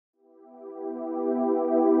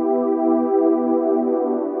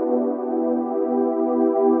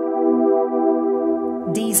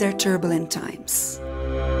These are turbulent times.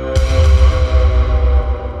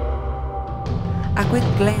 A quick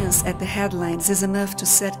glance at the headlines is enough to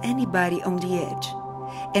set anybody on the edge.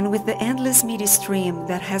 And with the endless media stream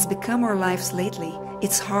that has become our lives lately,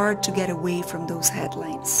 it's hard to get away from those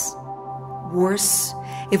headlines. Worse,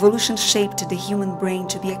 evolution shaped the human brain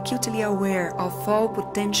to be acutely aware of all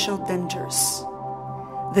potential dangers.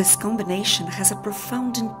 This combination has a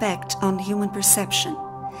profound impact on human perception.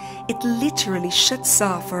 It literally shuts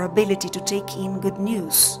off our ability to take in good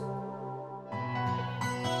news.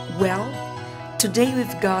 Well, today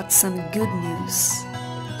we've got some good news.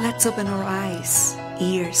 Let's open our eyes,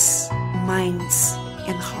 ears, minds,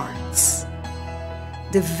 and hearts.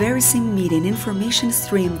 The very same media and information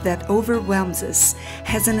stream that overwhelms us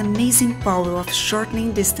has an amazing power of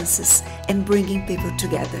shortening distances and bringing people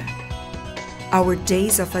together. Our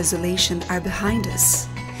days of isolation are behind us.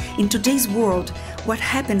 In today's world, what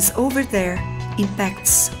happens over there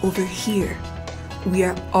impacts over here. We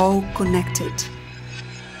are all connected.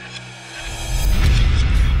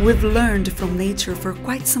 We've learned from nature for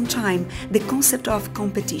quite some time the concept of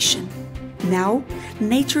competition. Now,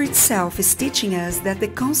 nature itself is teaching us that the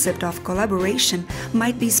concept of collaboration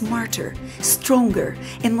might be smarter, stronger,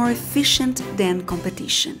 and more efficient than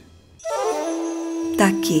competition.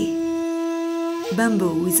 Take.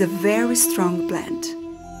 Bamboo is a very strong plant.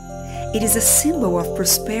 It is a symbol of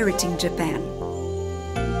prosperity in Japan.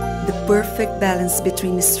 The perfect balance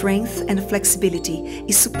between strength and flexibility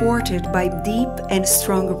is supported by deep and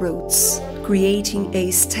strong roots, creating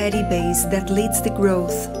a steady base that leads the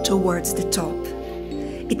growth towards the top.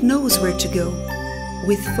 It knows where to go,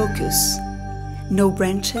 with focus. No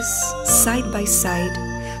branches, side by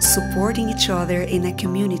side, supporting each other in a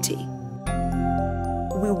community.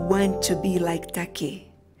 We want to be like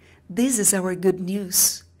Take. This is our good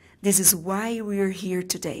news. This is why we are here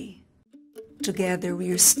today. Together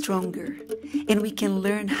we are stronger, and we can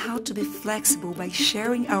learn how to be flexible by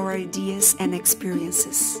sharing our ideas and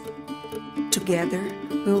experiences. Together,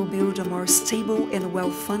 we will build a more stable and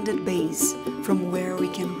well-funded base from where we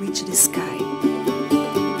can reach the sky.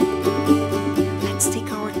 Let's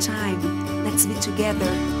take our time. Let's be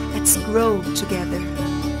together. Let's grow together.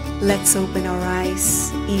 Let's open our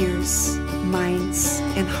eyes, ears, minds,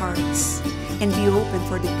 and hearts, and be open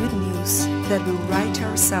for the good news that will right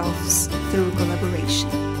ourselves through collaboration.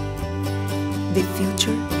 The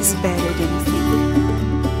future is better than we think.